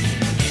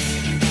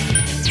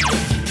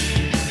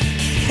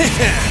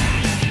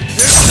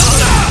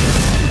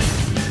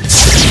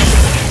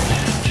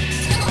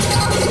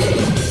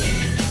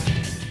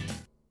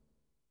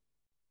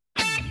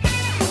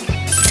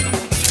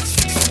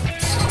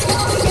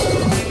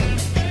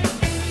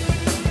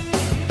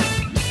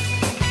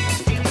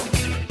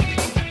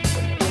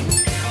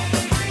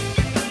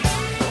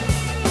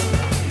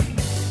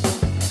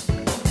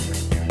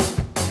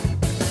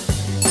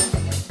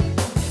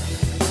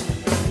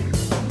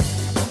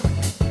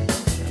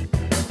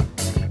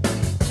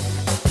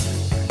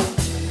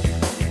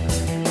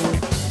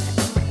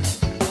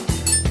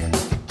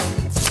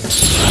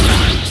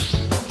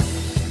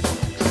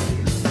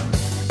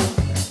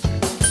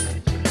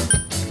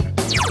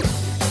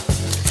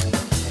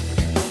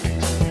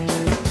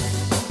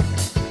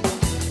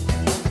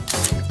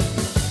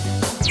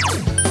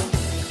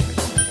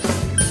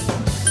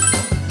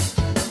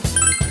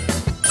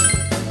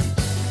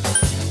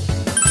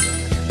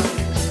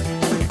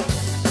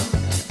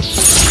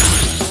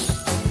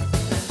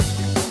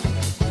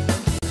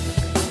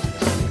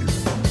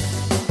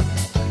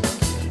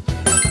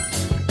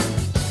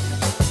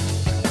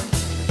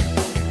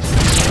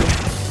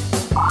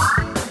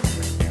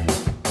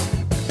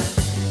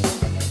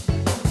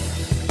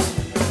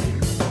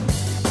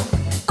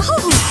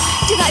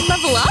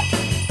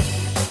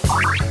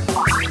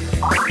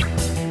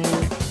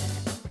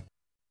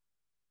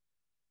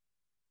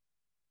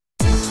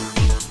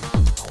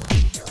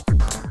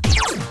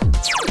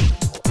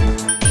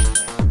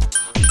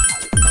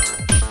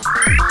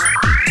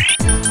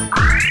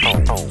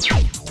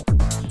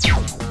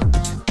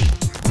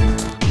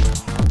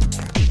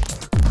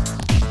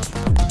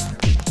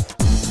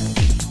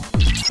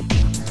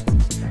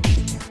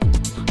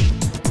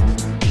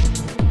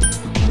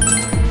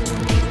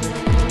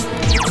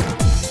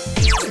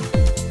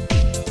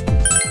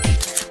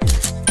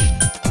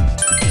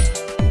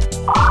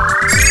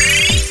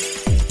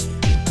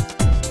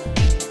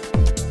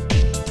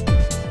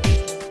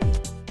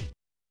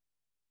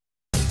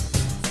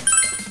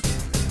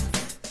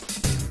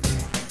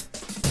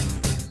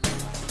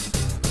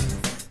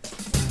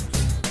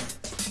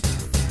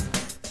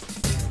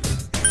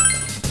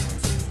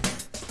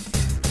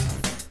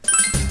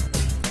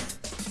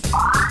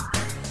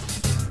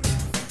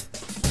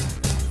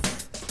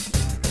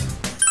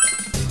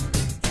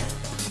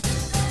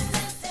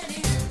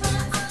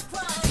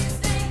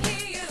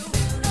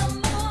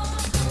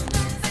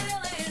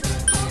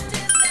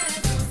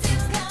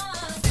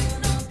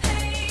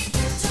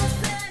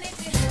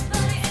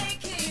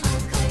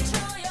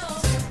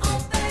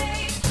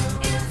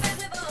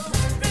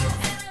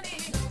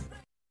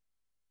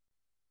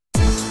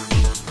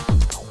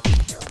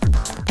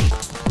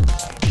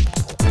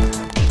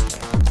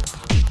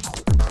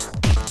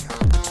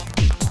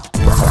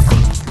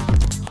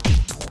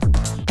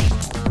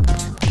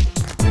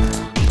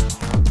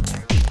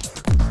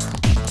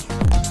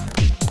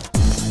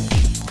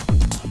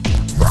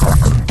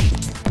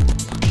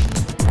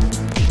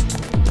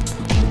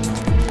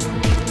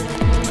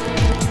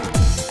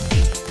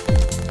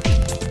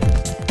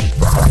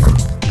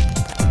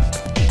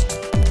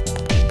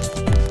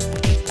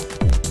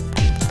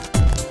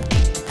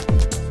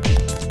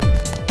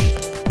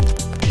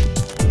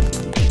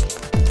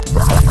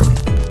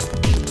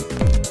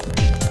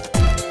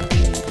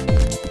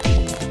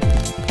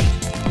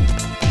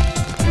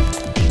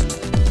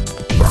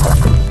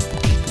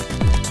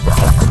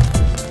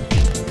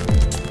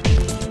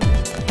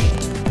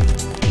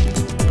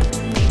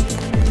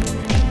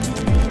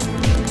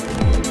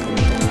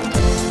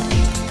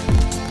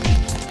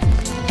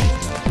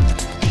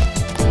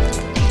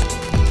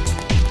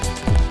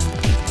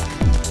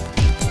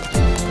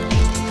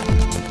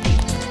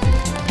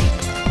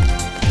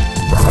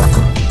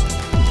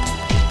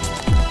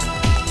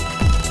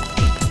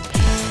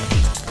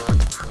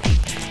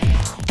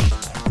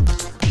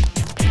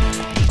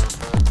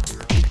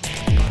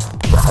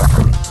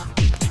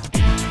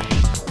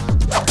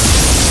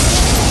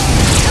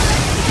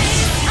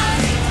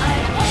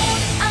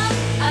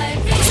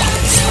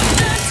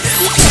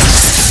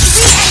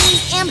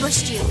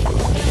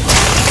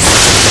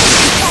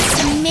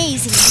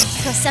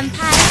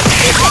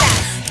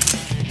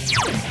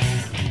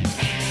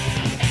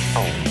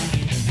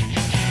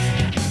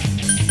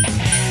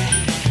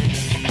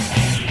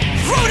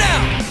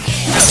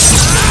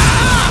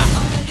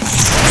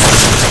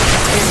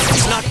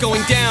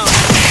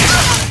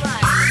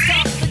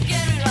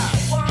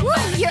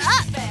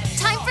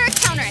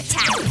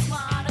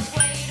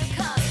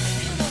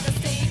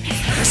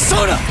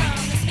 Persona!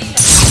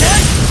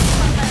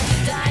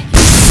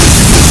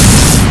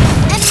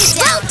 Enemy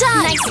down. Well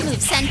done. Nice move,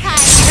 Senpai.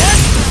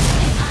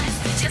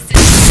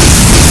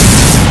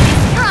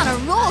 You're on a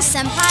roll,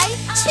 Senpai.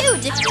 2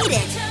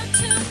 defeated.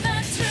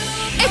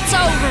 It's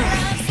over.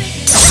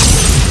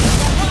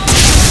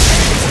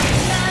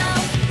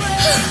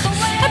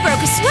 I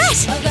broke a sweat.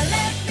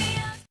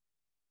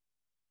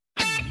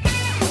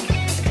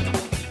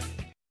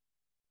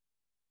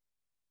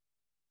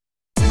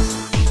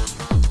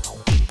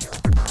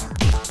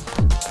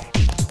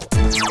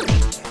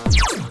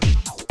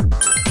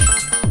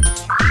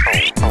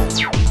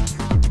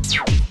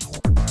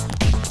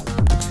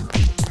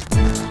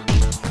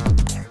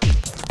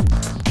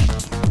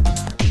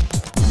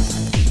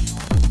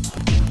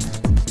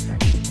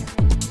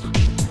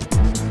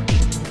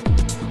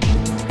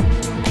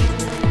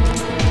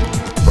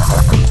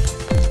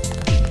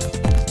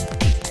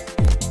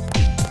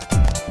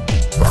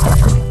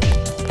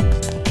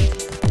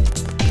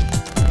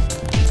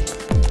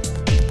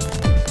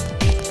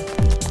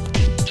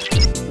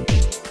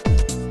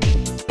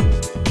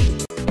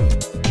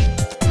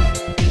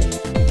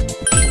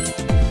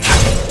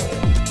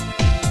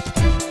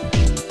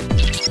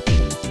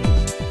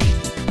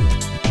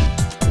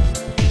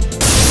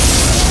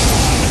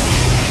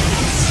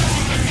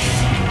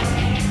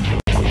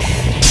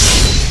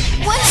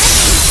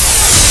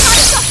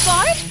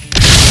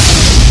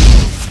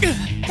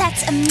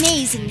 That's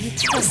amazing,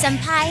 Yukiko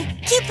Senpai.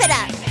 Keep it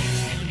up.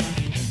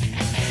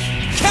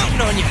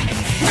 Counting on you.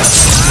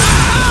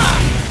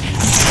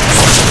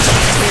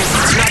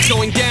 It's not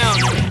going down.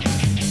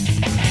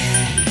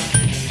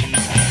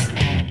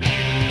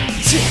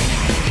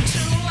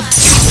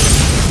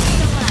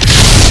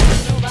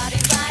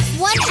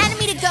 One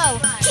enemy to go.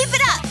 Keep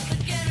it up.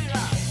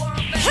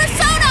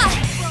 Persona!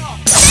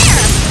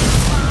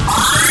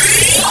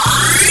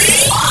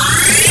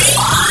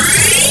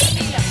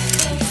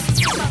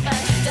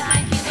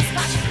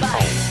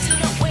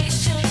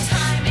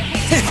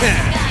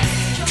 There!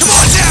 Come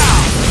on down!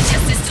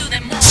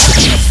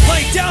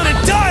 Lay down and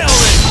die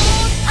already!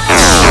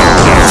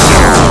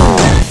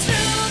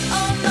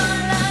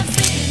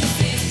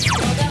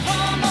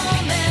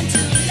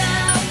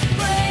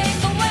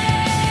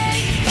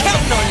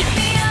 Counting on you.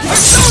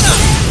 Persona!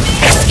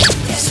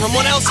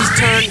 Someone else's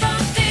turn.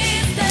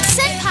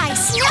 Senpai,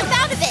 snap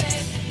out of it.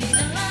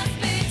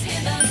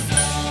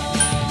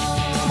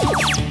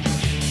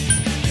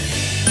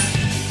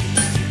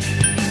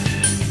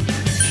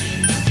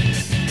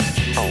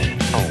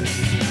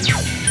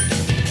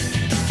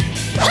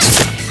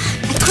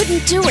 I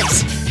couldn't do it.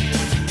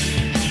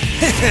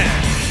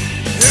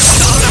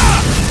 Persona!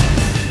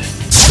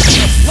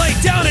 Lay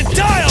down and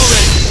die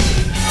already!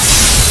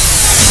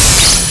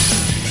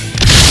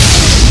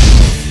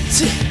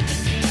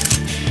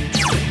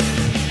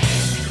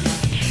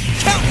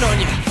 Counting on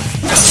you.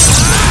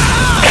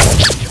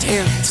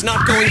 Damn, it's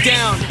not going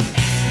down.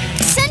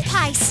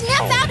 Senpai,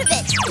 snap out of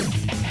it.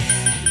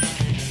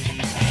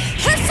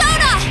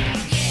 Persona!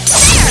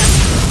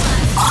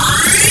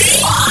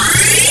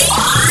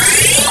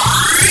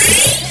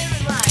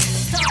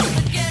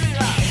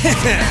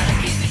 There!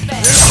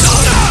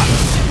 Persona!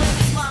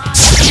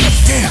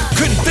 Damn,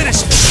 couldn't finish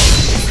it!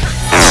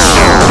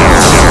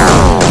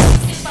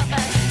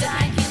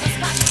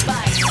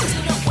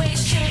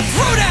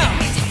 Throw down!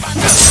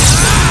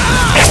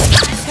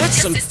 That's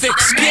some thick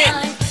skin.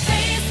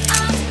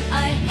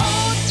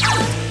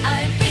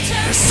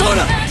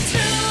 Persona!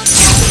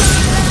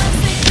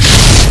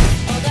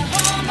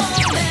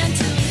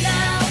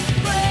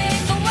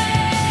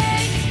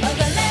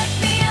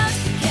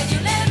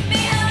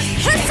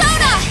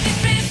 Persona!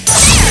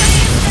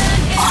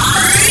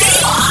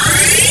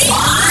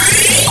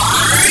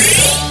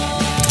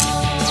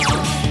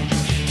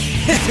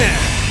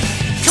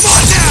 Come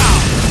on down!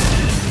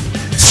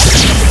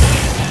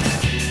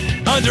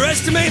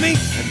 Underestimate me,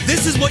 and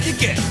this is what you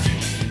get.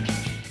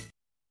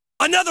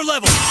 Another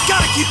level!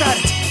 Gotta keep at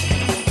it!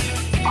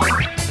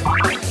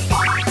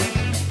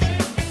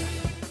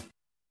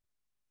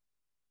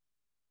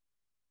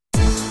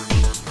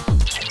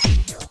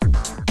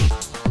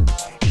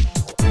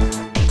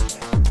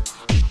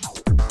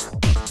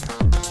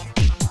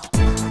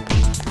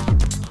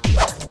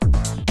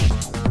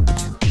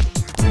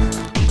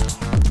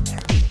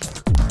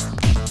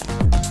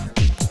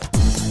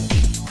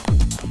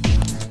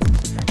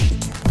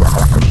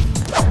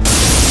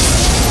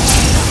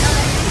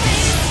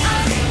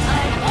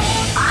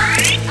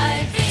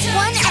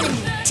 One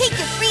enemy. Take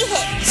your free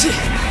hit.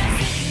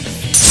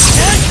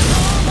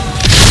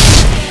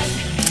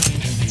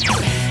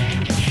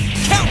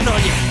 Counting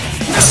on you.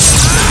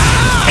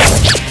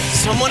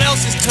 Someone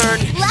else's turn.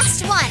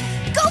 Last one.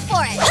 Go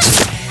for it.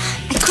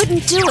 I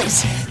couldn't do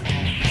it.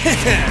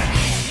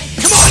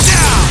 Come on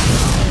down!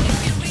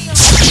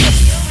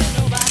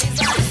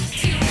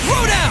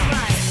 Throw down!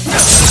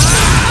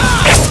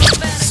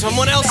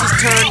 Someone else's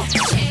turn.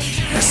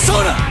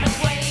 Persona!